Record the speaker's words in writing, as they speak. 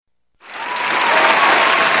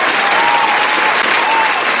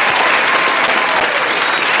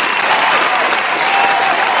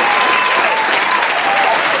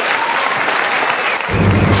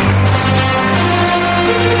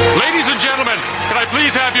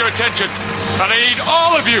please have your attention. And I need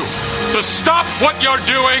all of you to stop what you're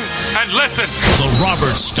doing and listen. The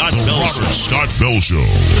Robert Scott Bell Show.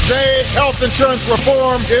 Today, health insurance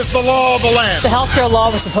reform is the law of the land. The healthcare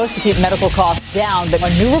law was supposed to keep medical costs down, but a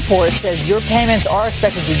new report says your payments are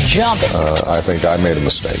expected to jump. I think I made a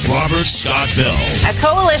mistake. Robert Scott Bell. A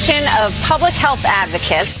coalition of public health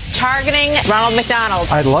advocates targeting Ronald McDonald.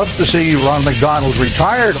 I'd love to see Ronald McDonald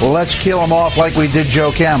retired. Let's kill him off like we did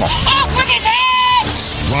Joe Camel.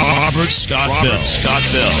 Robert Scott Bell.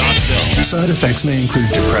 Side effects may include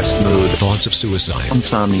depressed mood, thoughts of suicide,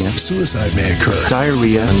 insomnia, suicide may occur,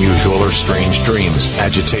 diarrhea, unusual or strange dreams,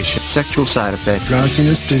 agitation, sexual side effects,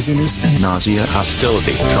 drowsiness, dizziness, and nausea,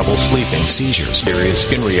 hostility, trouble sleeping, seizures, serious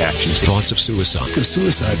skin reactions, thoughts of suicide.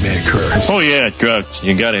 Suicide may occur. Oh yeah, drugs.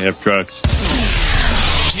 You gotta have drugs.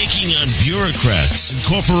 Taking on bureaucrats and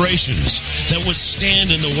corporations that would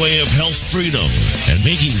stand in the way of health freedom and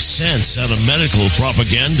making sense out of medical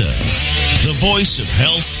propaganda. The voice of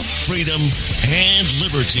health, freedom, and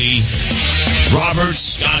liberty, Robert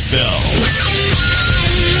Scott Bell.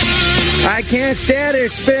 I can't stand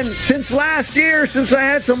it. It's been since last year since I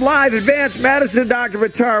had some live advanced medicine, Dr.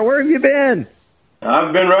 Buttar. Where have you been?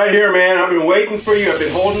 I've been right here, man. I've been waiting for you. I've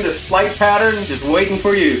been holding this flight pattern, just waiting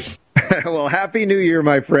for you. Well, Happy New Year,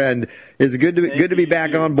 my friend. It's good to be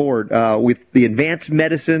back on board with the advanced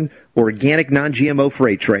medicine organic non-GMO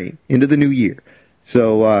freight train into the new year.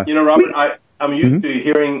 So, Robert, I'm used to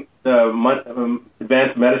hearing the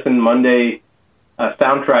Advanced Medicine Monday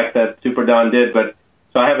soundtrack that Super Don did, but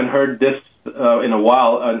so I haven't heard this in a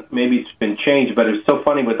while. Maybe it's been changed, but it's so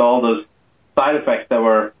funny with all those side effects that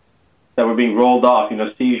were being rolled off.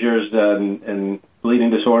 Seizures and bleeding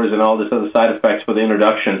disorders and all this other side effects for the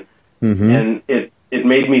introduction. Mm-hmm. And it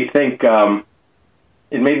made me think. That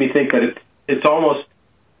it's almost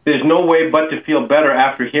there's no way but to feel better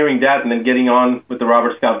after hearing that and then getting on with the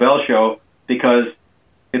Robert Scott Bell Show, because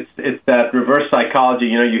it's that reverse psychology.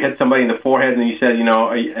 You hit somebody in the forehead and you said,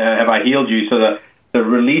 have I healed you? So the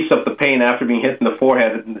release of the pain after being hit in the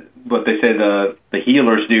forehead, what they say the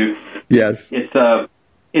healers do. Yes, it's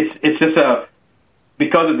just a.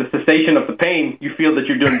 Because of the cessation of the pain, you feel that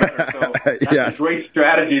you're doing better. So that's a great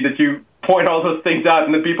strategy that you point all those things out,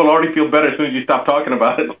 and then people already feel better as soon as you stop talking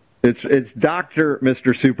about it. It's Dr.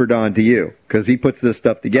 Mr. Super Don to you, because he puts this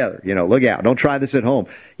stuff together. Look out. Don't try this at home.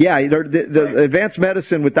 Yeah, the advanced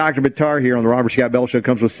medicine with Dr. Buttar here on the Robert Scott Bell Show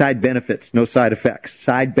comes with side benefits, no side effects.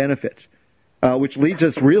 Side benefits, which leads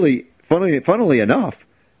us really, funnily enough,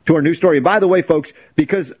 to our new story. By the way, folks,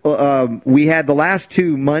 because we had the last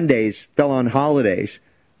two Mondays fell on holidays,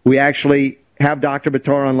 we actually have Dr.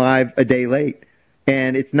 Buttar on live a day late.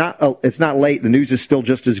 And it's not late. The news is still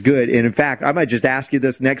just as good. And in fact, I might just ask you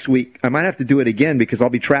this next week. I might have to do it again because I'll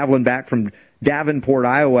be traveling back from Davenport,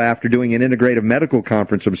 Iowa after doing an integrative medical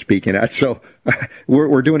conference I'm speaking at. So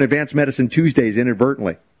we're doing Advanced Medicine Tuesdays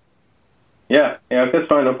inadvertently. Yeah, that's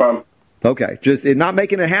fine, no problem. Okay, just not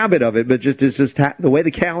making a habit of it, but just the way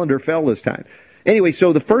the calendar fell this time. Anyway,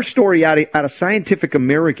 so the first story out of Scientific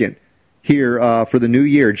American here for the new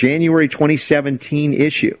year, January 2017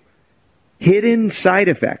 issue. Hidden side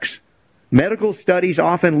effects. Medical studies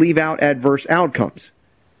often leave out adverse outcomes.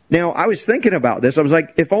 Now, I was thinking about this. I was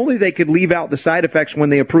like, if only they could leave out the side effects when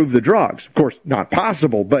they approve the drugs. Of course, not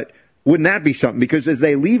possible, but wouldn't that be something? Because as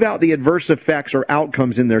they leave out the adverse effects or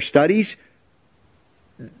outcomes in their studies,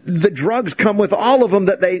 the drugs come with all of them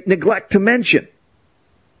that they neglect to mention.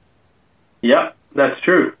 Yep, that's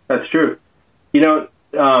true.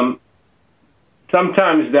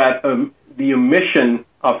 Sometimes that the omission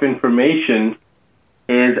of information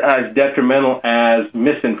is as detrimental as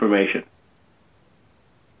misinformation.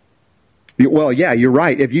 Well, yeah, you're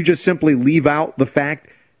right. If you just simply leave out the fact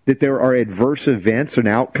that there are adverse events and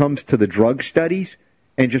outcomes to the drug studies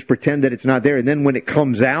and just pretend that it's not there, and then when it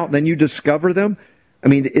comes out, then you discover them. I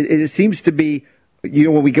mean, it seems to be,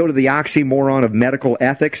 when we go to the oxymoron of medical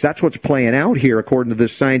ethics, that's what's playing out here, according to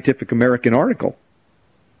this Scientific American article.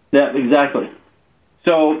 Yeah, exactly.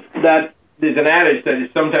 So that there's an adage that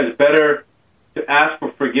it's sometimes better to ask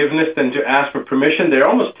for forgiveness than to ask for permission. They're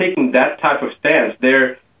almost taking that type of stance.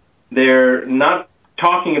 They're not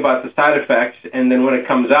talking about the side effects, and then when it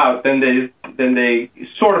comes out, then they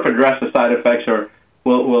sort of address the side effects or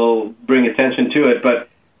will bring attention to it. But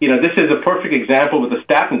this is a perfect example with the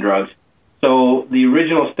statin drugs. So the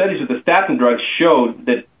original studies with the statin drugs showed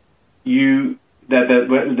that the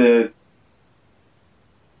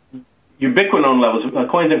ubiquinone levels,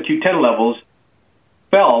 coenzyme Q10 levels,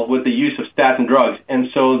 fell with the use of statin drugs. And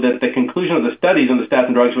so that the conclusion of the studies on the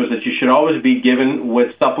statin drugs was that you should always be given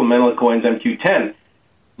with supplemental coenzyme Q10.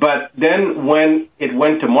 But then when it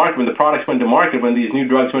went to market, when the products went to market, when these new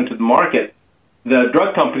drugs went to the market, the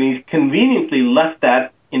drug companies conveniently left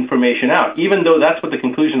that information out, even though that's what the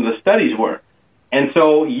conclusion of the studies were. And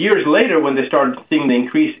so years later, when they started seeing the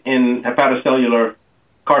increase in hepatocellular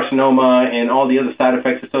carcinoma and all the other side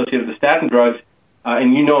effects associated with the statin drugs,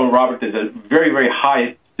 and you know, Robert, there's a very, very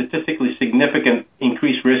high, statistically significant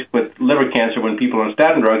increased risk with liver cancer when people are on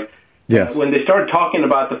statin drugs. Yes. When they started talking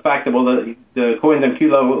about the fact that, well, the coenzyme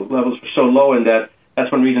Q levels were so low, and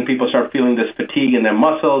that's one reason people start feeling this fatigue in their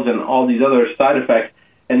muscles and all these other side effects.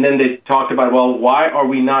 And then they talked about, well, why are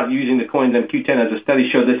we not using the coenzyme Q10 as the study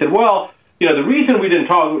showed? They said, well, you know, the reason we didn't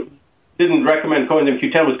recommend coenzyme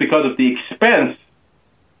Q10 was because of the expense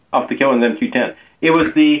of the coenzyme Q10. It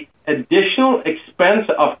was the additional expense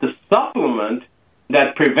of the supplement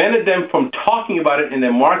that prevented them from talking about it in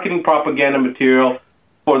their marketing propaganda material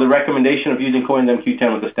for the recommendation of using coenzyme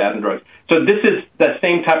Q10 with the statin drugs. So this is that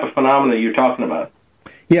same type of phenomena you're talking about.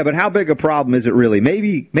 Yeah, but how big a problem is it really?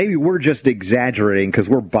 Maybe we're just exaggerating because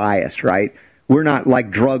we're biased, right? We're not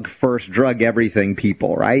like drug first, drug everything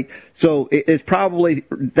people, right? So it's probably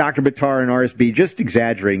Dr. Buttar and RSB just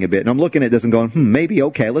exaggerating a bit. And I'm looking at this and going, maybe,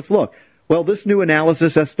 okay, let's look. Well, this new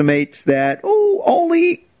analysis estimates that,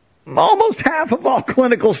 only almost half of all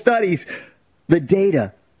clinical studies,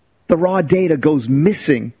 the raw data goes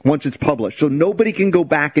missing once it's published. So nobody can go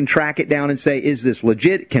back and track it down and say, is this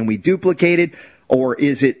legit? Can we duplicate it? Or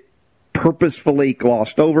is it purposefully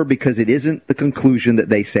glossed over because it isn't the conclusion that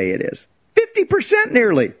they say it is? 50%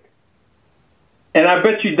 nearly. And I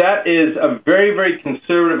bet you that is a very, very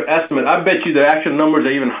conservative estimate. I bet you the actual numbers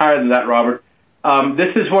are even higher than that, Robert.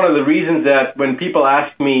 This is one of the reasons that when people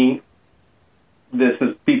ask me, this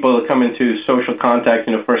is people that come into social contact,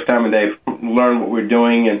 first time and they've learned what we're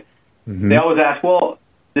doing, and they always ask, well,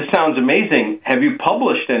 this sounds amazing. Have you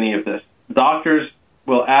published any of this? Doctors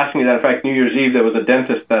will ask me that. In fact, New Year's Eve, there was a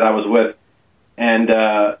dentist that I was with,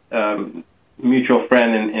 and mutual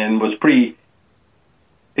friend, and was pretty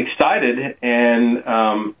excited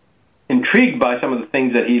and intrigued by some of the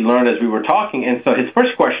things that he learned as we were talking. And so his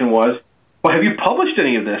first question was, well, have you published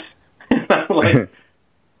any of this? And I'm like,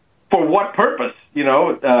 for what purpose?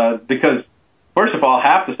 Because first of all,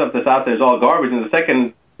 half the stuff that's out there is all garbage,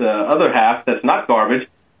 and the other half that's not garbage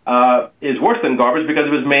is worse than garbage because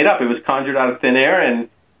it was made up. It was conjured out of thin air, and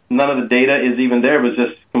none of the data is even there. It was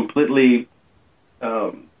just completely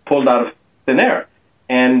pulled out of thin air.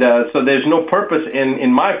 And so there's no purpose,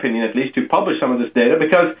 in my opinion at least, to publish some of this data,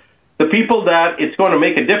 because the people that it's going to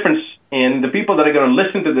make a difference in, the people that are going to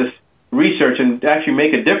listen to this research and actually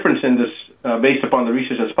make a difference in this based upon the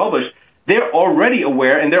research that's published, they're already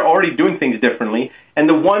aware and they're already doing things differently. And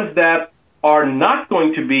the ones that are not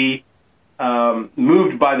going to be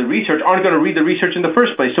moved by the research aren't going to read the research in the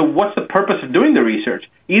first place. So what's the purpose of doing the research?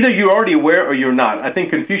 Either you're already aware or you're not. I think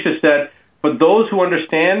Confucius said, for those who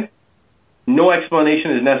understand, no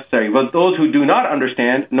explanation is necessary. But those who do not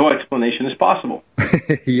understand, no explanation is possible.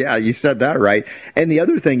 Yeah, you said that right. And the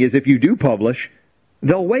other thing is, if you do publish,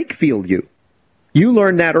 they'll Wakefield you. You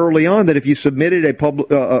learned that early on, that if you submitted a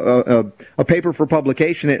paper for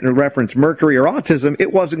publication and referenced mercury or autism,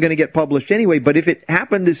 it wasn't going to get published anyway. But if it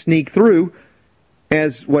happened to sneak through,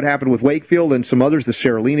 as what happened with Wakefield and some others, the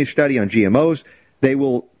Seralini study on GMOs, they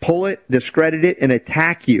will pull it, discredit it, and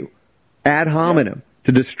attack you ad hominem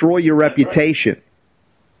to destroy your reputation.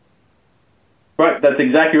 Right, that's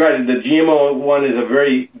exactly right. The GMO one is a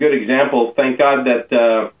very good example. Thank God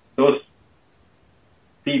that those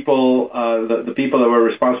people, the people that were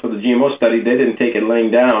responsible for the GMO study, they didn't take it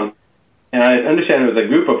laying down. And I understand it was a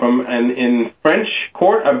group of them. And in French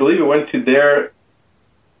court, I believe it went to the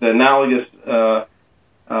analogous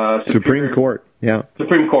Supreme Court. Yeah,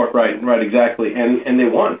 Supreme Court. Right, exactly. And they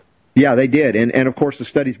won. Yeah, they did. And of course, the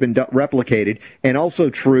study's been replicated. And also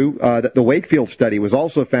true that the Wakefield study was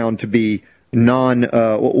also found to be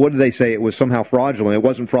what did they say? It was somehow fraudulent. It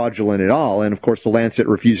wasn't fraudulent at all. And of course, the Lancet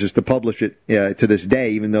refuses to publish it to this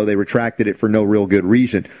day, even though they retracted it for no real good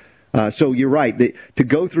reason. So you're right. To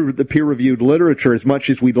go through the peer-reviewed literature, as much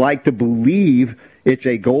as we'd like to believe it's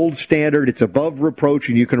a gold standard, it's above reproach,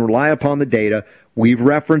 and you can rely upon the data, we've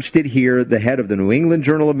referenced it here. The head of the New England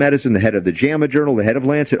Journal of Medicine, the head of the JAMA Journal, the head of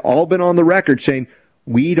Lancet, all been on the record saying,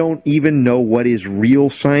 we don't even know what is real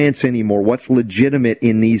science anymore, what's legitimate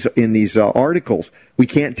in these articles. We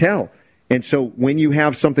can't tell. And so when you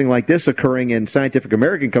have something like this occurring and Scientific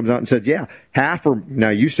American comes out and says, yeah, half or now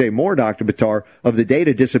you say more, Dr. Buttar, of the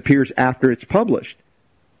data disappears after it's published.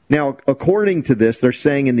 Now, according to this, they're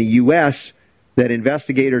saying in the U.S. that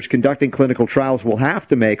investigators conducting clinical trials will have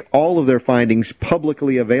to make all of their findings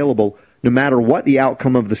publicly available no matter what the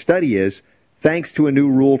outcome of the study is, thanks to a new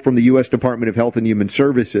rule from the U.S. Department of Health and Human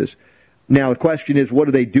Services. Now, the question is, what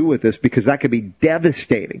do they do with this? Because that could be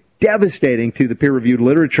devastating to the peer-reviewed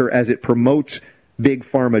literature as it promotes big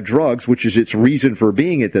pharma drugs, which is its reason for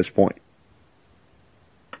being at this point.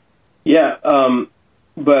 Yeah,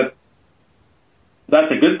 but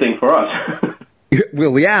that's a good thing for us.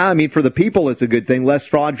 Well, yeah, I mean, for the people, it's a good thing. Less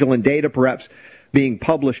fraudulent data perhaps being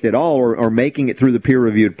published at all or making it through the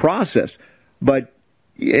peer-reviewed process. But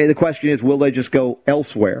the question is, will they just go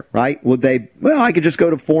elsewhere, right? Would they, well, I could just go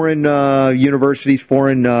to foreign universities,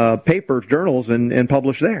 foreign papers, journals, and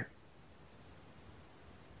publish there.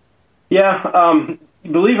 Yeah,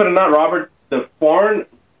 believe it or not, Robert, the foreign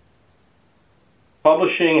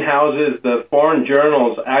publishing houses, the foreign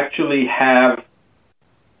journals actually have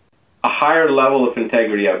a higher level of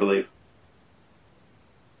integrity, I believe.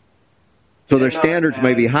 So their standards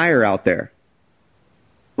may be higher out there.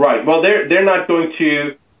 Right. Well, they're not going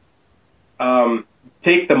to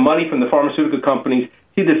take the money from the pharmaceutical companies.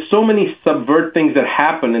 See, there's so many subvert things that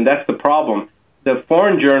happen, and that's the problem. The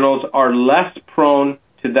foreign journals are less prone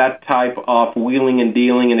to that type of wheeling and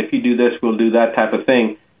dealing, and if you do this, we'll do that type of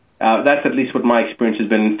thing. That's at least what my experience has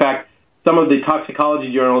been. In fact, some of the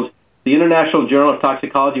toxicology journals, the International Journal of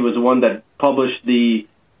Toxicology was the one that published the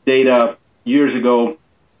data years ago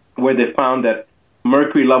where they found that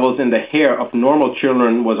mercury levels in the hair of normal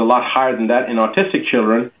children was a lot higher than that in autistic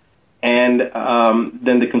children. And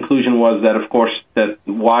then the conclusion was that, of course, that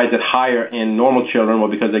why is it higher in normal children?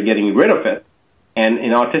 Well, because they're getting rid of it. And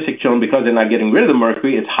in autistic children, because they're not getting rid of the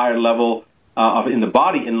mercury, it's higher level in the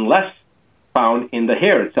body and less found in the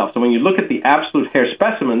hair itself. So when you look at the absolute hair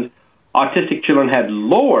specimens, autistic children had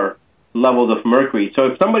lower levels of mercury. So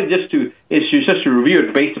if somebody just to review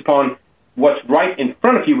it based upon what's right in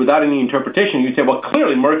front of you without any interpretation, you'd say, well,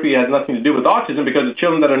 clearly mercury has nothing to do with autism because the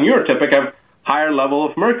children that are neurotypic have higher level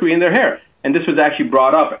of mercury in their hair. And this was actually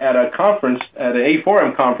brought up at a conference, at an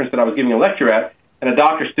A4M conference that I was giving a lecture at, and a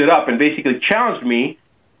doctor stood up and basically challenged me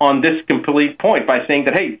on this complete point by saying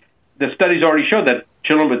that, hey, the studies already show that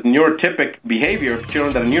children with neurotypic behavior,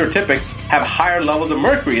 children that are neurotypic, have higher levels of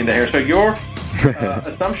mercury in their hair. So your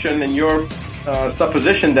assumption and your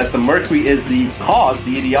supposition that the mercury is the cause,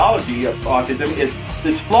 the etiology of autism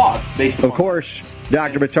is flawed. Of course,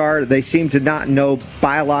 Dr. Buttar, they seem to not know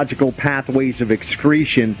biological pathways of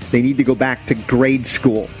excretion. They need to go back to grade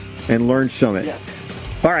school and learn some of it. Yeah.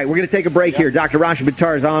 All right, we're going to take a break here. Dr. Roshan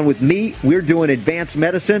Buttar is on with me. We're doing advanced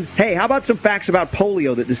medicine. Hey, how about some facts about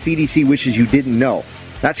polio that the CDC wishes you didn't know?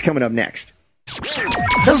 That's coming up next.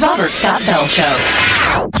 The Robert Scott Bell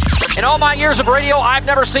Show. In all my years of radio, I've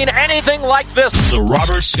never seen anything like this. The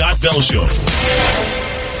Robert Scott Bell Show.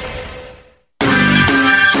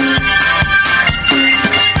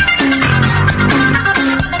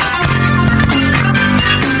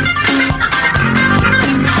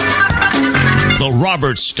 The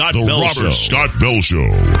Robert Scott Bell Show.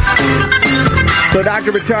 So,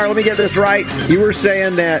 Dr. Buttar, let me get this right. You were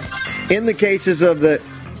saying that in the cases of the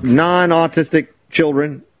non-autistic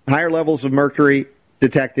children, higher levels of mercury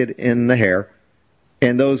detected in the hair,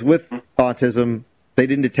 and those with autism, they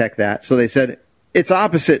didn't detect that. So they said, it's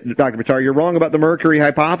opposite, Dr. Buttar. You're wrong about the mercury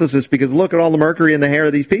hypothesis because look at all the mercury in the hair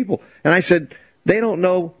of these people. And I said, they don't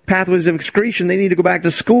know pathways of excretion. They need to go back to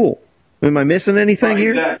school. Am I missing anything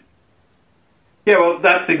here? Exactly. Yeah, well,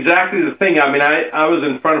 that's exactly the thing. I mean, I was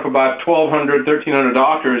in front of about 1,200, 1,300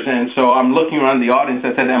 doctors, and so I'm looking around the audience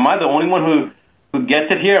and I said, am I the only one who gets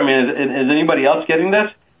it here? I mean, is anybody else getting this?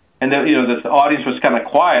 And this audience was kind of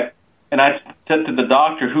quiet, and I said to the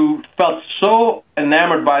doctor, who felt so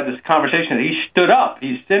enamored by this conversation, that he stood up.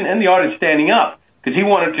 He's in the audience standing up because he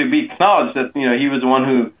wanted to be acknowledged that he was the one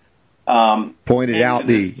who pointed out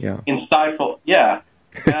the insightful. Yeah.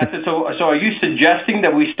 And I said, so are you suggesting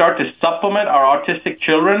that we start to supplement our autistic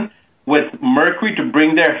children with mercury to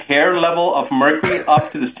bring their hair level of mercury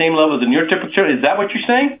up to the same level as the neurotypic children? Is that what you're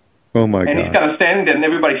saying? Oh, my God. And he's kind of standing there, and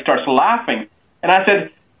everybody starts laughing. And I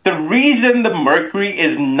said, the reason the mercury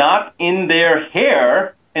is not in their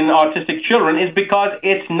hair in autistic children is because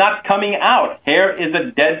it's not coming out. Hair is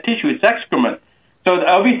a dead tissue. It's excrement. So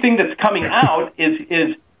everything that's coming out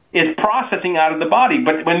is processing out of the body.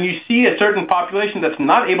 But when you see a certain population that's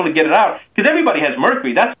not able to get it out, because everybody has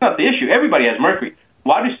mercury, that's not the issue. Everybody has mercury.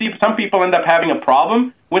 Why do some people end up having a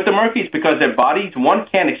problem with the mercury? It's because their bodies, one,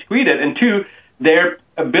 can't excrete it, and two, their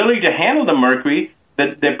ability to handle the mercury,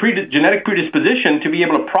 their genetic predisposition to be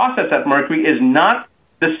able to process that mercury is not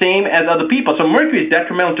the same as other people. So mercury is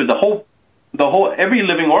detrimental to the whole every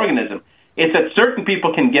living organism. It's that certain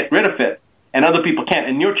people can get rid of it, and other people can't.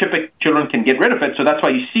 And neurotypic children can get rid of it, so that's why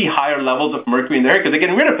you see higher levels of mercury in their hair, because they're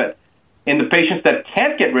getting rid of it. In the patients that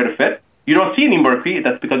can't get rid of it, you don't see any mercury.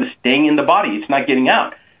 That's because it's staying in the body. It's not getting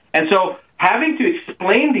out. And so having to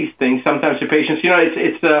explain these things sometimes to patients,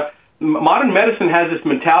 modern medicine has this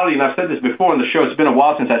mentality, and I've said this before on the show. It's been a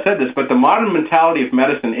while since I said this, but the modern mentality of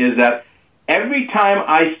medicine is that every time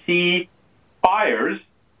I see fires,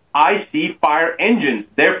 I see fire engines.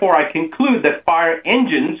 Therefore, I conclude that fire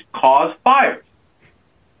engines cause fires.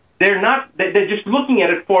 They're just looking at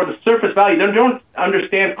it for the surface value. They don't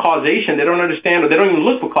understand causation. They don't understand, or they don't even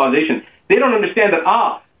look for causation. They don't understand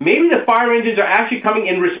that, maybe the fire engines are actually coming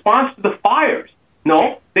in response to the fires.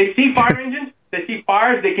 No, they see fire engines, they see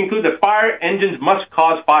fires, they conclude that fire engines must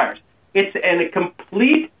cause fires. It's a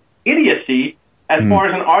complete idiocy as far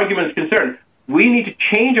as an argument is concerned. We need to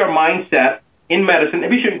change our mindset in medicine.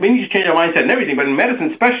 We need to change our mindset in everything, but in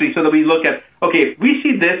medicine especially, so that we look at, okay, if we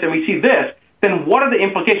see this and we see this, then what are the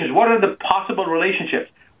implications? What are the possible relationships?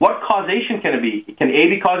 What causation can it be? Can A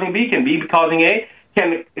be causing B? Can B be causing A?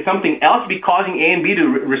 Can something else be causing A and B to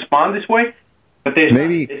respond this way? But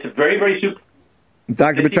it's a very, very super.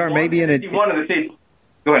 Dr. Buttar, maybe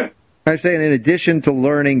go ahead. I say, in addition to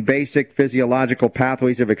learning basic physiological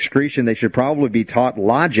pathways of excretion, they should probably be taught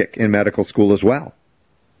logic in medical school as well.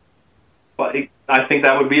 Well, I think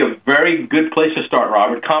that would be a very good place to start,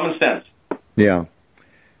 Robert. Common sense. Yeah.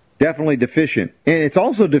 Definitely deficient. And it's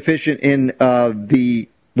also deficient in the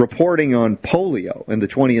reporting on polio in the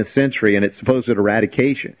 20th century and its supposed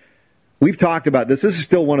eradication. We've talked about this. This is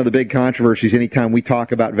still one of the big controversies anytime we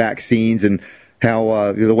talk about vaccines and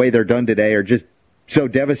how the way they're done today are just so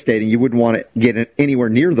devastating you wouldn't want to get anywhere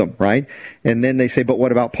near them, right? And then they say, but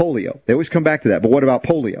what about polio? They always come back to that, but what about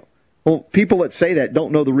polio? Well, people that say that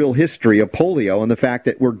don't know the real history of polio and the fact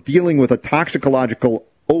that we're dealing with a toxicological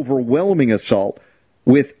overwhelming assault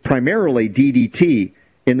with primarily DDT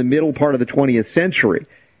in the middle part of the 20th century,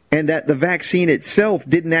 and that the vaccine itself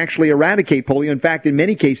didn't actually eradicate polio. In fact, in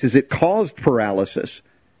many cases, it caused paralysis.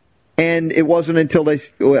 And it wasn't until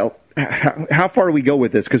how far do we go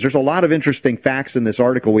with this? Because there's a lot of interesting facts in this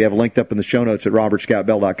article we have linked up in the show notes at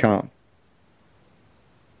robertscottbell.com.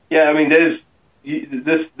 Yeah, I mean, this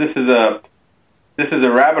is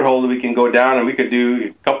a rabbit hole that we can go down, and we could do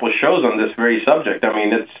a couple of shows on this very subject. I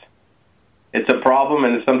mean, it's a problem,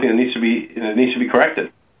 and it's something that needs to be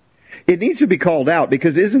corrected. It needs to be called out,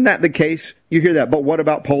 because isn't that the case? You hear that, but what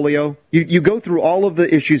about polio? You go through all of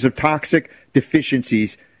the issues of toxic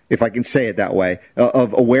deficiencies, if I can say it that way,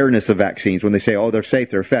 of awareness of vaccines when they say, oh, they're safe,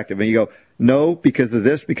 they're effective. And you go, no, because of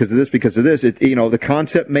this, because of this, because of this. The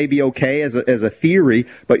concept may be okay as a theory,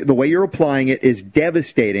 but the way you're applying it is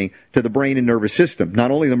devastating to the brain and nervous system.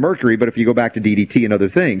 Not only the mercury, but if you go back to DDT and other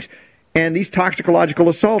things. And these toxicological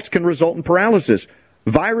assaults can result in paralysis.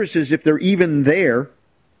 Viruses, if they're even there,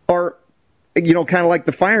 are, kind of like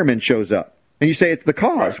the fireman shows up. And you say it's the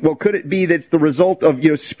cause. Well, could it be that it's the result of,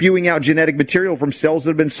 spewing out genetic material from cells that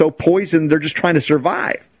have been so poisoned they're just trying to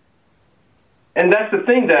survive? And that's the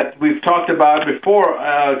thing that we've talked about before.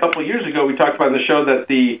 A couple of years ago, we talked about in the show that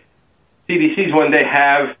the CDCs, when they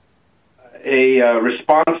have a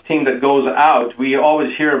response team that goes out, we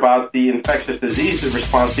always hear about the infectious diseases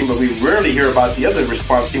response team, but we rarely hear about the other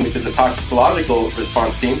response team, which is the toxicological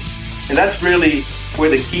response team. And that's really where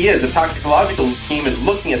the key is. The toxicological team is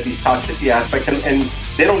looking at these toxicity aspects, and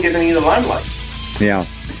they don't get any of the limelight. Yeah.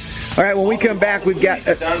 All right, when we come back, we've got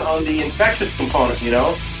done on the infectious component,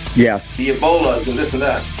 Yes. The Ebola and this and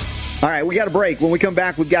that. All right, we got a break. When we come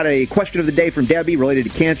back, we've got a question of the day from Debbie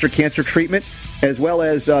related to cancer treatment, as well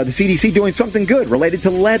as the CDC doing something good related to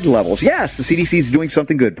lead levels. Yes, the CDC is doing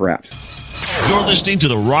something good, perhaps. You're listening to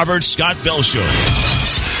the Robert Scott Bell Show.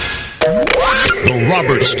 The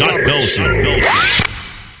Robert Scott Bell Show.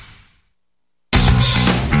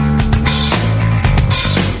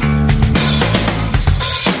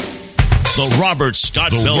 The Robert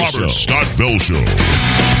Scott Bell Show.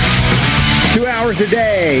 2 hours a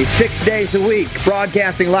day, 6 days a week,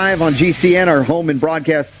 broadcasting live on GCN, our home and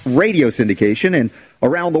broadcast radio syndication, and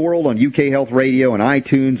around the world on UK Health Radio, on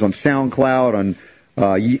iTunes, on SoundCloud, on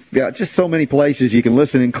just so many places you can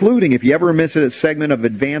listen, including, if you ever miss a segment of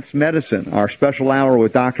Advanced Medicine, our special hour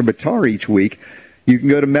with Dr. Buttar each week, you can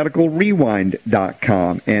go to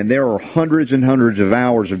medicalrewind.com, and there are hundreds and hundreds of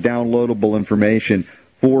hours of downloadable information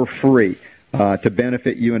for free to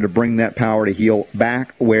benefit you and to bring that power to heal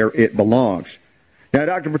back where it belongs. Now,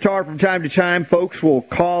 Dr. Buttar, from time to time, folks will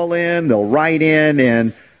call in, they'll write in,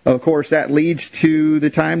 and, of course, that leads to the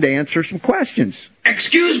time to answer some questions.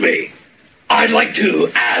 Excuse me. I'd like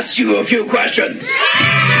to ask you a few questions.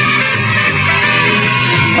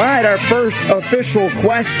 All right, our first official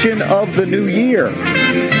question of the new year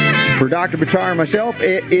for Dr. Buttar and myself,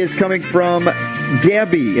 it is coming from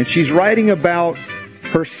Debbie, and she's writing about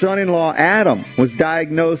Her son-in-law, Adam, was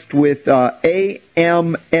diagnosed with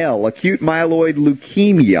AML, acute myeloid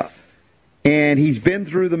leukemia. And he's been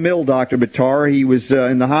through the mill, Dr. Buttar. He was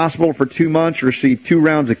in the hospital for 2 months, received 2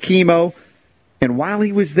 rounds of chemo. And while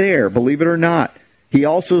he was there, believe it or not, he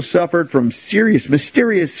also suffered from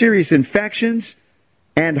mysterious infections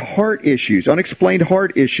and heart issues, unexplained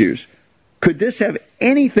heart issues. Could this have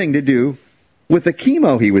anything to do with the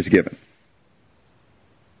chemo he was given?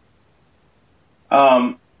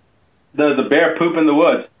 The bear poop in the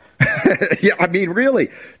woods. Yeah, I mean, really,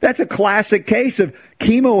 that's a classic case of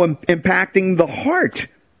chemo impacting the heart.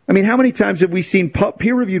 I mean, how many times have we seen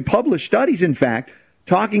peer-reviewed published studies, in fact,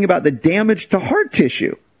 talking about the damage to heart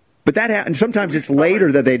tissue? But that happens. Sometimes it's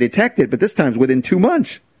later that they detect it, but this time's within 2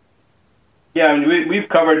 months. Yeah, I mean, we've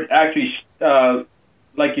covered, actually,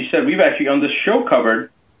 like you said, we've actually on this show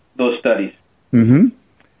covered those studies. Mm-hmm.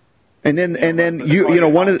 And then you know,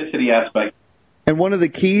 one of the aspect. And one of the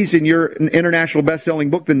keys in your international best-selling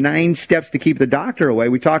book, The 9 Steps to Keep the Doctor Away,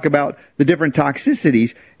 we talk about the different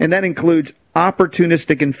toxicities, and that includes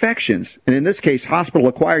opportunistic infections. And in this case,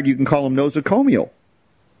 hospital-acquired, you can call them nosocomial.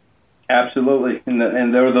 Absolutely. And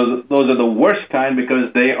those are the worst kind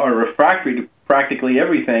because they are refractory to practically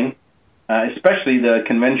everything, especially the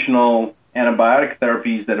conventional antibiotic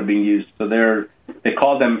therapies that are being used. So they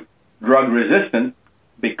call them drug-resistant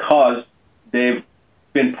because they've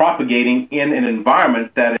been propagating in an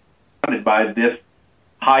environment that is surrounded by this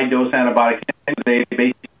high-dose antibiotic. They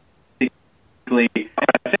basically,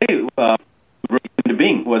 into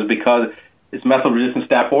being was because it's methyl-resistant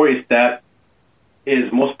Staph aureus that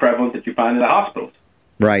is most prevalent that you find in the hospitals.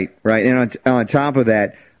 Right. And on top of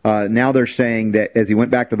that, now they're saying that as he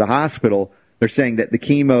went back to the hospital, they're saying that the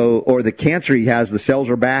chemo or the cancer he has, the cells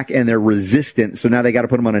are back and they're resistant. So now they got to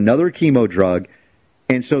put him on another chemo drug.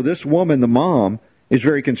 And so this woman, the mom, is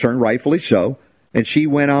very concerned, rightfully so. And she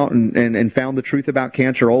went out and found the truth about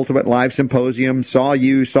cancer, Ultimate Live Symposium, saw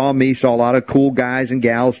you, saw me, saw a lot of cool guys and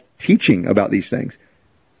gals teaching about these things.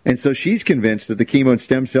 And so she's convinced that the chemo and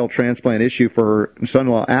stem cell transplant issue for her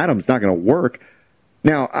son-in-law Adam is not going to work.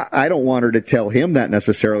 Now, I don't want her to tell him that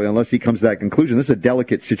necessarily unless he comes to that conclusion. This is a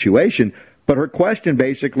delicate situation. But her question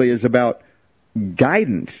basically is about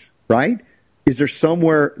guidance, right? Is there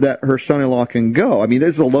somewhere that her son-in-law can go? I mean,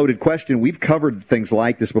 this is a loaded question. We've covered things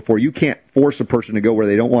like this before. You can't force a person to go where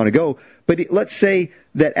they don't want to go. But let's say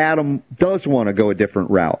that Adam does want to go a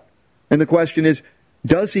different route. And the question is,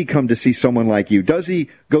 does he come to see someone like you? Does he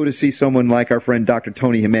go to see someone like our friend Dr.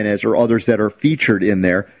 Tony Jimenez or others that are featured in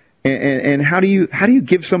there? And how do you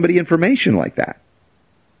give somebody information like that?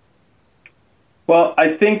 Well,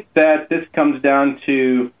 I think that this comes down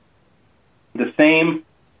to the same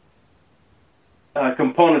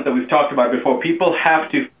component that we've talked about before. People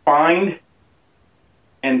have to find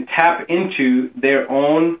and tap into their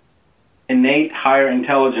own innate higher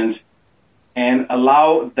intelligence and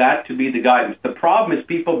allow that to be the guidance. The problem is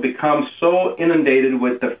people become so inundated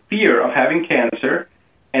with the fear of having cancer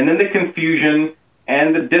and then the confusion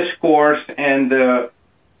and the discourse and the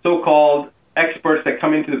so-called experts that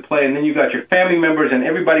come into the play, and then you've got your family members and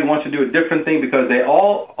everybody wants to do a different thing because they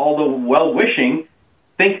all, although well-wishing,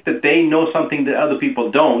 think that they know something that other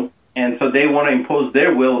people don't, and so they want to impose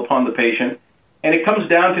their will upon the patient. And it comes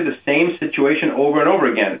down to the same situation over and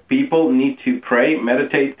over again. People need to pray,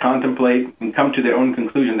 meditate, contemplate, and come to their own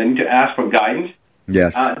conclusion. They need to ask for guidance.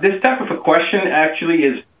 Yes. This type of a question actually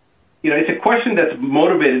is, it's a question that's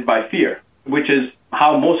motivated by fear, which is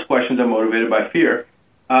how most questions are motivated by fear.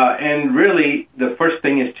 And really, the first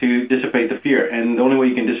thing is to dissipate the fear. And the only way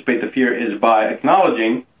you can dissipate the fear is by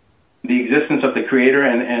acknowledging the existence of the Creator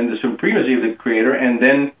and the supremacy of the Creator, and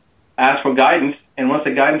then ask for guidance. And once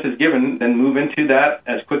the guidance is given, then move into that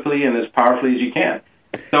as quickly and as powerfully as you can.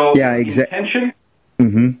 So intention,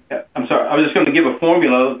 I'm sorry, I was just going to give a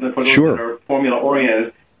formula for those that are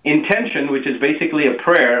formula-oriented. Intention, which is basically a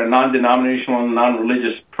prayer, a non-denominational,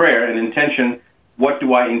 non-religious prayer, and intention, what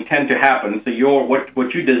do I intend to happen? So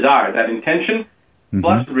what you desire, that intention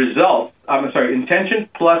plus results, intention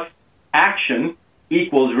plus action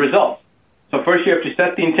equals results. So first you have to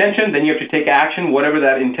set the intention, then you have to take action, whatever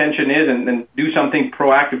that intention is, and then do something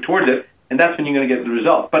proactive towards it, and that's when you're going to get the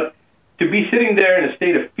result. But to be sitting there in a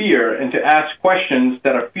state of fear and to ask questions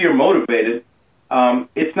that are fear-motivated,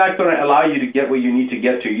 it's not going to allow you to get where you need to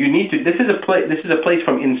get to. This is a place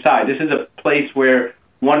from inside. This is a place where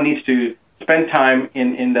one needs to spend time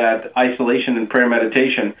in that isolation and prayer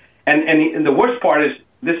meditation. And the worst part is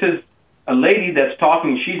this is a lady that's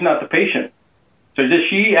talking. She's not the patient. So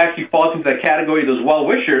she actually falls into that category of those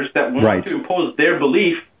well-wishers that want to impose their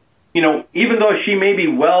belief, even though she may be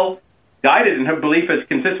well guided in her belief is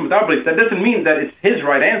consistent with our belief, that doesn't mean that it's his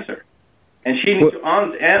right answer. And she needs to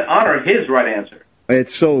honor his right answer.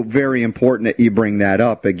 It's so very important that you bring that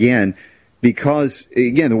up again, because,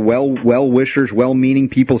 again, the well-wishers, well-meaning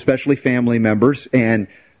people, especially family members, and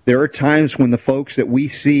there are times when the folks that we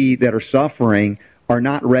see that are suffering are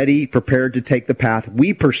not ready, prepared to take the path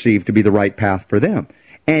we perceive to be the right path for them.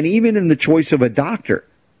 And even in the choice of a doctor,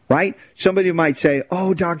 right? Somebody might say,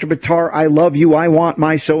 oh, Dr. Buttar, I love you. I want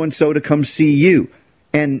my so-and-so to come see you.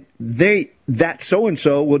 And that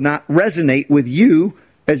so-and-so will not resonate with you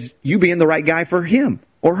as you being the right guy for him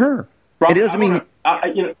or her. Rob, it doesn't mean...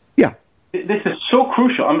 yeah. This is so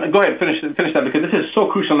crucial. Go ahead, finish that, because this is so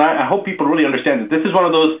crucial, and I hope people really understand it. This is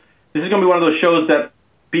going to be one of those shows that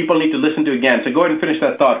people need to listen to again. So go ahead and finish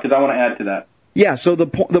that thought, because I want to add to that. Yeah, so the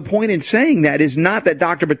point in saying that is not that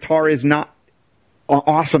Dr. Buttar is not an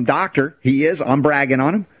awesome doctor. He is. I'm bragging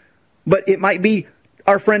on him. But it might be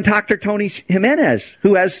our friend Dr. Tony Jimenez,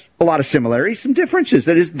 who has a lot of similarities, some differences,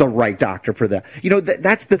 that is the right doctor for them. You know,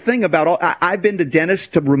 that's the thing about I've been to dentists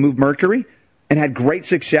to remove mercury and had great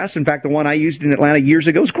success. In fact, the one I used in Atlanta years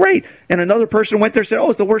ago was great. And another person went there and said, oh,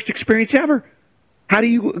 it's the worst experience ever. How do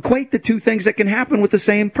you equate the two things that can happen with the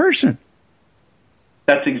same person?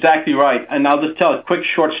 That's exactly right. And I'll just tell a quick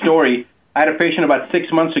short story. I had a patient about 6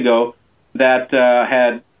 months ago that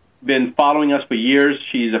had been following us for years.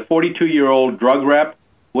 She's a 42-year-old drug rep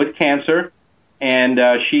with cancer, and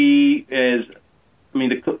she is,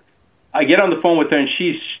 I get on the phone with her, and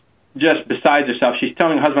she's just besides herself. She's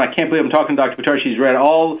telling her husband, I can't believe I'm talking to Dr. Buttar. She's read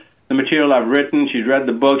all the material I've written. She's read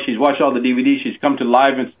the book. She's watched all the DVDs. She's come to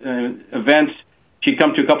live events. She'd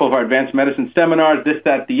come to a couple of our advanced medicine seminars, this,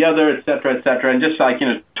 that, the other, et cetera, and just like,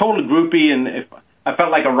 total groupie, and I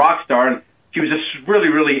felt like a rock star, and she was just really,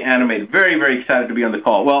 really animated, very, very excited to be on the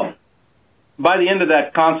call. Well, by the end of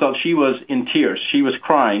that consult, she was in tears. She was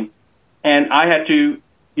crying, and I had to,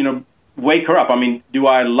 wake her up. Do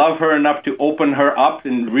I love her enough to open her up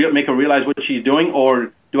and make her realize what she's doing,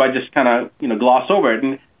 or do I just kind of, gloss over it?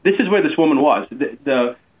 And this is where this woman was.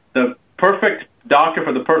 The perfect doctor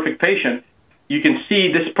for the perfect patient. You can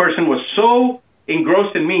see this person was so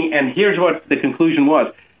engrossed in me, and here's what the conclusion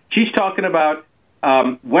was. She's talking about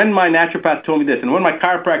when my naturopath told me this, and when my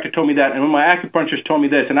chiropractor told me that, and when my acupuncturist told me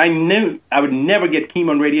this, and I knew I would never get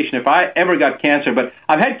chemo and radiation if I ever got cancer, but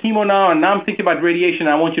I've had chemo now, and now I'm thinking about radiation, and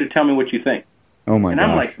I want you to tell me what you think. Oh, my God.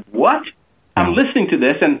 And I'm like, what? I'm listening to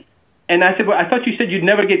this, and I said, well, I thought you said you'd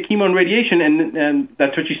never get chemo and radiation, and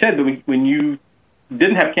that's what you said, but when you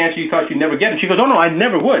didn't have cancer, you thought you'd never get it. She goes, oh, no, I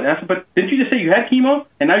never would. And I said, but didn't you just say you had chemo,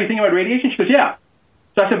 and now you're thinking about radiation? She goes, yeah.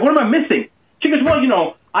 So I said, what am I missing? She goes,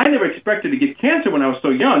 well, I never expected to get cancer when I was so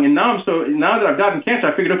young, and now that I've gotten cancer,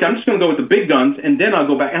 I figured, okay, I'm just going to go with the big guns, and then I'll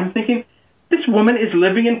go back. And I'm thinking, this woman is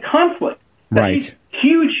living in conflict. Right. She's a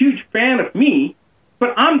huge, huge fan of me,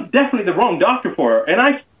 but I'm definitely the wrong doctor for her. And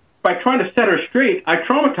by trying to set her straight, I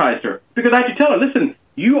traumatized her, because I had to tell her, listen,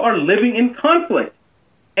 you are living in conflict.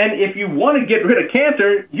 And if you want to get rid of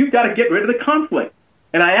cancer, you've got to get rid of the conflict.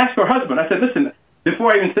 And I asked her husband, I said, listen,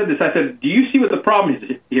 before I even said this, I said, do you see what the problem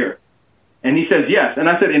is here? And he says, yes. And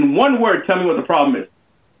I said, in one word, tell me what the problem is.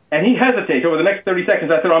 And he hesitates. Over the next 30 seconds,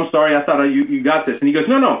 I said, oh, I'm sorry, I thought you got this. And he goes,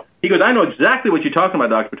 no. He goes, I know exactly what you're talking about,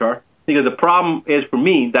 Dr. Buttar. He goes, the problem is, for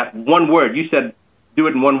me, that one word. You said, do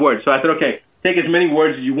it in one word. So I said, okay, take as many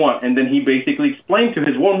words as you want. And then he basically explained to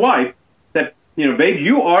his one wife that, babe,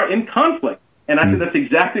 you are in conflict. And I said, that's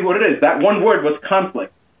exactly what it is. That one word was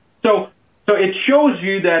conflict. So it shows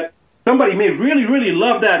you that somebody may really, really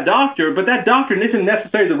love that doctor, but that doctor isn't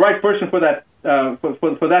necessarily the right person for that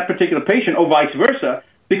for that particular patient, or vice versa,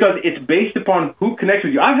 because it's based upon who connects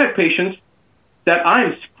with you. I've had patients that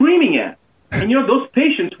I'm screaming at, and those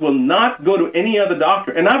patients will not go to any other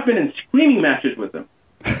doctor, and I've been in screaming matches with them.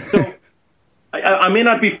 So I may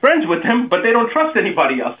not be friends with them, but they don't trust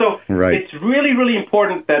anybody else. So It's really, really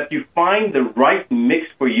important that you find the right mix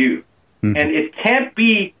for you. Mm-hmm. And it can't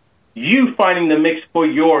be you finding the mix for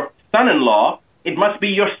your son-in-law. It must be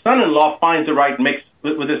your son-in-law finds the right mix.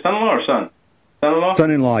 Was it son-in-law or son? Son-in-law?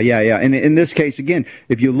 Son-in-law, yeah. And in this case, again,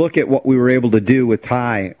 if you look at what we were able to do with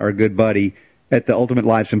Ty, our good buddy, at the Ultimate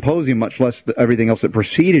Live Symposium, much less everything else that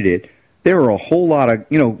preceded it, there are a whole lot of,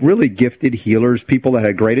 really gifted healers, people that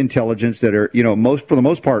had great intelligence that are, for the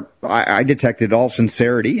most part, I detected all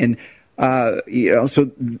sincerity. And,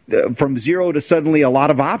 so from zero to suddenly a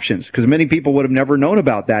lot of options, because many people would have never known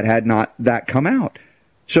about that had not that come out.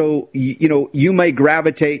 So, you may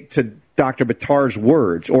gravitate to Dr. Buttar's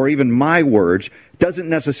words or even my words doesn't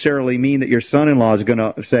necessarily mean that your son-in-law is going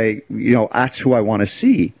to say, that's who I want to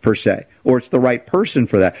see, per se, or it's the right person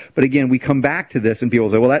for that. But again, we come back to this and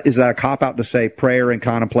people say, well, is that a cop-out to say prayer and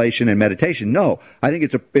contemplation and meditation? No, I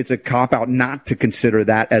think it's a cop-out not to consider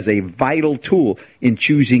that as a vital tool in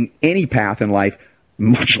choosing any path in life,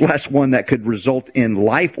 much less one that could result in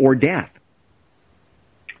life or death.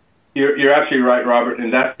 You're absolutely right, Robert,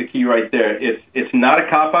 and that's the key right there. It's not a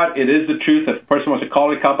cop-out. It is the truth. If a person wants to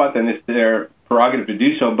call it a cop-out, then it's their prerogative to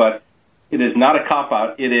do so, but it is not a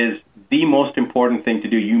cop-out. It is the most important thing to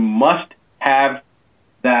do. You must have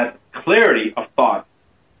that clarity of thought.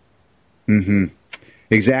 Mm-hmm.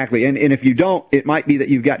 Exactly. And if you don't, it might be that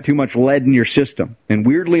you've got too much lead in your system. And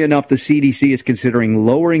weirdly enough, the CDC is considering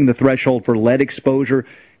lowering the threshold for lead exposure.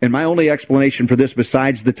 And my only explanation for this,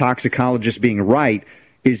 besides the toxicologist being right,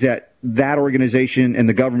 is that organization and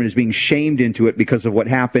the government is being shamed into it because of what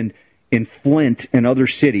happened in Flint and other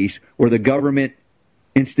cities where the government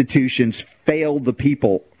institutions failed the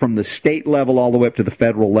people from the state level all the way up to the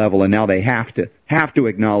federal level, and now they have to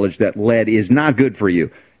acknowledge that lead is not good for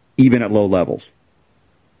you, even at low levels.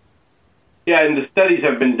 Yeah, and the studies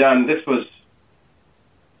have been done. This was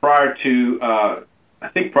prior to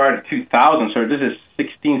 2000, so this is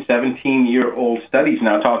 16, 17-year-old studies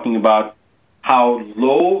now talking about how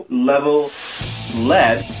low-level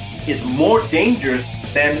lead is more dangerous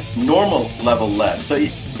than normal-level lead. So it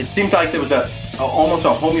seems like there was almost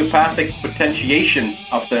a homeopathic potentiation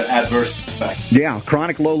of the adverse effect. Yeah,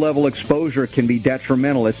 chronic low-level exposure can be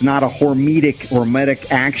detrimental. It's not a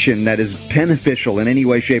hormetic action that is beneficial in any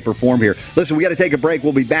way, shape, or form here. Listen, we got to take a break.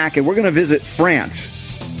 We'll be back, and we're going to visit France,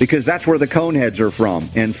 because that's where the Coneheads are from.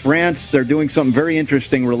 In France, they're doing something very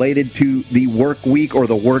interesting related to the work week or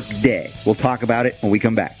the work day. We'll talk about it when we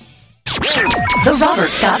come back. The Robert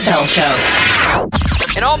Scott Bell Show.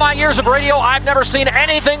 In all my years of radio, I've never seen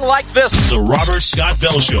anything like this. The Robert Scott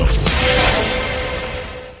Bell Show.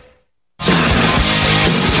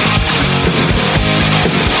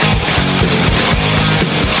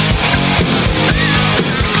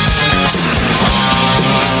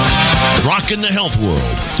 Rocking the health world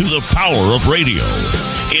through the power of radio.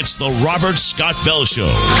 It's the Robert Scott Bell Show.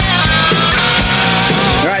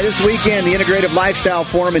 All right, this weekend, the Integrative Lifestyle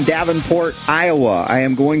Forum in Davenport, Iowa. I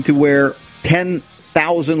am going to wear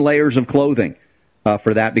 10,000 layers of clothing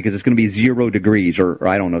for that because it's going to be 0 degrees, or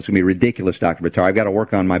I don't know, it's going to be ridiculous, Dr. Buttar. I've got to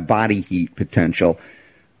work on my body heat potential.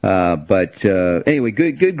 But anyway,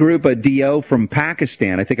 good group. A DO from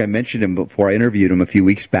Pakistan. I think I mentioned him before. I interviewed him a few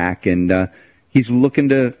weeks back, and he's looking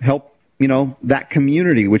to help that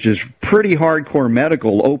community, which is pretty hardcore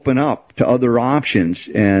medical, open up to other options,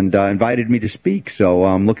 and invited me to speak. So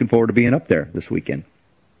I'm looking forward to being up there this weekend.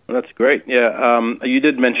 Well, that's great. Yeah, you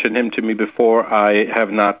did mention him to me before. I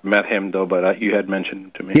have not met him, though, but you had mentioned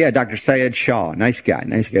him to me. Yeah, Dr. Syed Shah. Nice guy.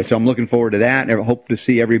 So I'm looking forward to that. I hope to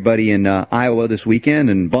see everybody in Iowa this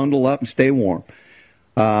weekend and bundle up and stay warm.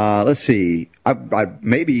 Let's see. I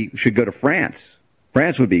maybe should go to France.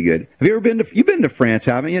 France would be good. Have you ever been to? You've been to France,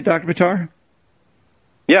 haven't you, Dr. Buttar?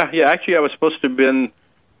 Yeah. Actually, I was supposed to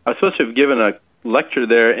have given a lecture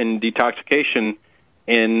there in detoxification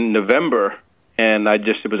in November, and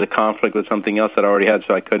it was a conflict with something else that I already had,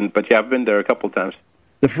 so I couldn't. But yeah, I've been there a couple of times.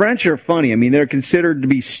 The French are funny. I mean, they're considered to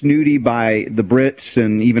be snooty by the Brits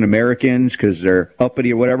and even Americans because they're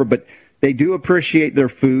uppity or whatever. But they do appreciate their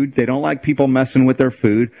food. They don't like people messing with their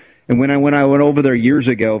food. And when I went over there years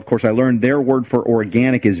ago, of course, I learned their word for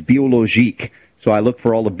organic is biologique. So I look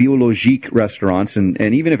for all the biologique restaurants, and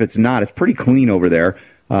even if it's not, it's pretty clean over there,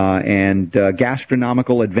 and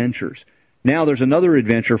gastronomical adventures. Now there's another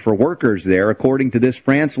adventure for workers there. According to this,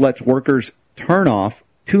 France lets workers turn off,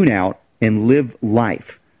 tune out, and live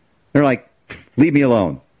life. They're like, leave me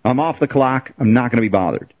alone. I'm off the clock. I'm not going to be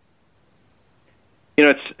bothered.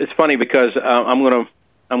 It's funny because I'm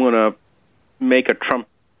gonna make a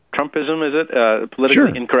Trumpism, is it? A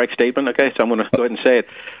politically incorrect statement, okay? So I'm going to go ahead and say it.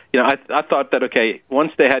 I thought that, okay,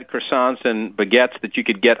 once they had croissants and baguettes that you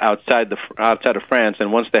could get outside of France,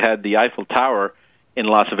 and once they had the Eiffel Tower in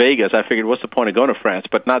Las Vegas, I figured, what's the point of going to France?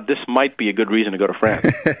 But now this might be a good reason to go to France.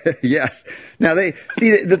 Yes. Now,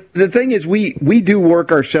 the thing is, we do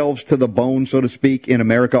work ourselves to the bone, so to speak, in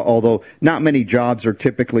America, although not many jobs are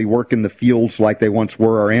typically work in the fields like they once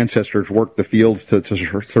were. Our ancestors worked the fields to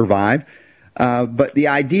survive. But the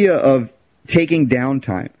idea of taking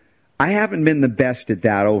downtime, I haven't been the best at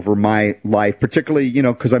that over my life, particularly,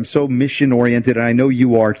 because I'm so mission-oriented, and I know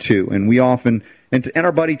you are too. And we often, and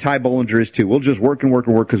our buddy Ty Bollinger is too, we'll just work and work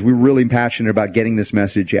and work because we're really passionate about getting this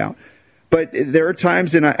message out. But there are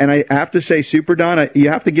times, and I have to say, Super Don, you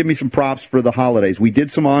have to give me some props for the holidays. We did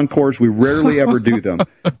some encores. We rarely ever do them.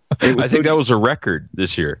 I think that was a record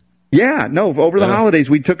this year. Yeah, no, over the holidays,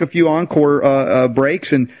 we took a few encore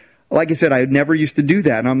breaks, and like I said, I never used to do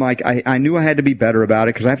that. And I'm like, I knew I had to be better about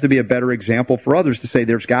it because I have to be a better example for others to say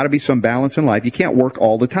there's got to be some balance in life. You can't work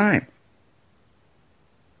all the time.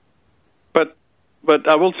 But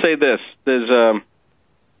I will say this. There's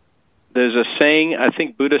a saying, I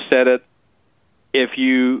think Buddha said it, if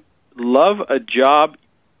you love a job,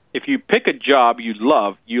 if you pick a job you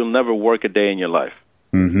love, you'll never work a day in your life.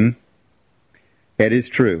 Mm-hmm. It is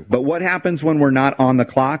true. But what happens when we're not on the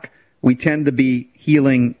clock? We tend to be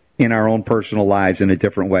healing in our own personal lives in a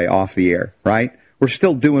different way off the air, right? We're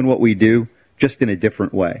still doing what we do, just in a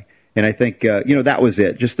different way. And I think, that was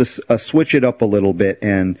it. Just to switch it up a little bit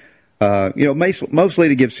and, mostly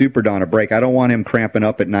to give Super Don a break. I don't want him cramping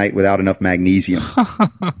up at night without enough magnesium.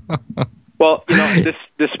 Well,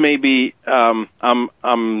 this may be,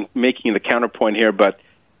 I'm making the counterpoint here, but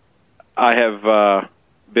I have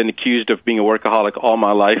been accused of being a workaholic all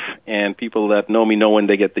my life, and people that know me know when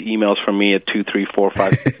they get the emails from me at 2, 3, 4,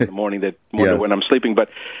 5 6 in the morning that wonder when I'm sleeping. But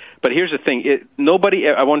here's the thing.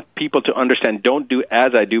 I want people to understand, don't do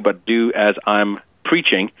as I do, but do as I'm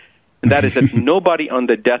preaching. And that is that nobody on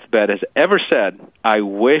the deathbed has ever said, I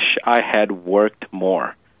wish I had worked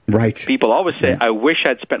more. Right. People always say, I wish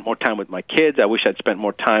I'd spent more time with my kids. I wish I'd spent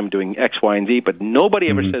more time doing X, Y, and Z. But nobody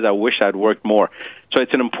ever says, I wish I'd worked more. So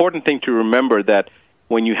it's an important thing to remember that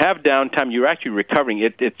when you have downtime, you're actually recovering.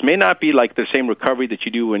 It may not be like the same recovery that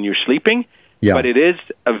you do when you're sleeping, but it is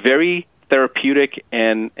a very therapeutic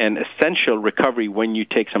and essential recovery when you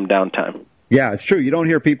take some downtime. Yeah, it's true. You don't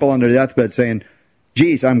hear people on their deathbed saying,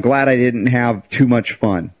 geez, I'm glad I didn't have too much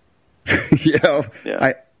fun.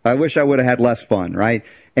 I wish I would have had less fun, right?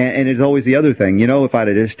 And it's always the other thing, if I'd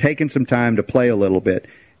have just taken some time to play a little bit.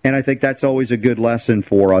 And I think that's always a good lesson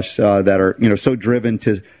for us that are, so driven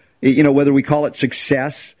to, whether we call it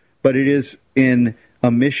success, but it is in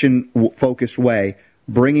a mission-focused way,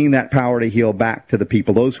 bringing that power to heal back to the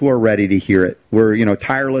people, those who are ready to hear it. We're,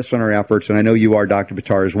 tireless in our efforts, and I know you are, Dr.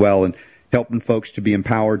 Buttar, as well, and helping folks to be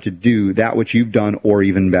empowered to do that which you've done or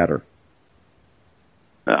even better.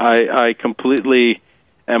 I completely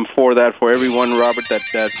am for that, for everyone, Robert, that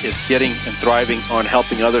is getting and thriving on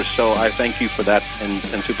helping others. So I thank you for that, and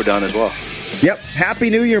Super Don as well. Yep. Happy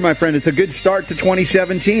New Year, my friend. It's a good start to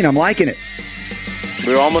 2017. I'm liking it.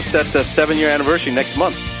 We're almost at the 7-year anniversary next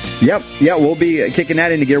month. Yep. Yeah, we'll be kicking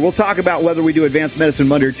that into gear. We'll talk about whether we do Advanced Medicine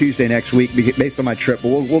Monday or Tuesday next week based on my trip. But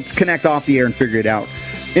we'll connect off the air and figure it out.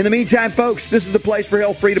 In the meantime, folks, this is the place for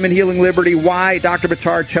health, freedom, and healing liberty. Why? Dr.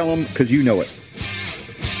 Buttar, tell them, because you know it.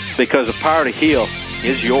 Because the power to heal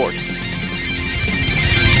is yours.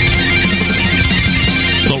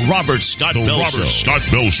 The Robert Scott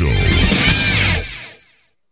Bell Show.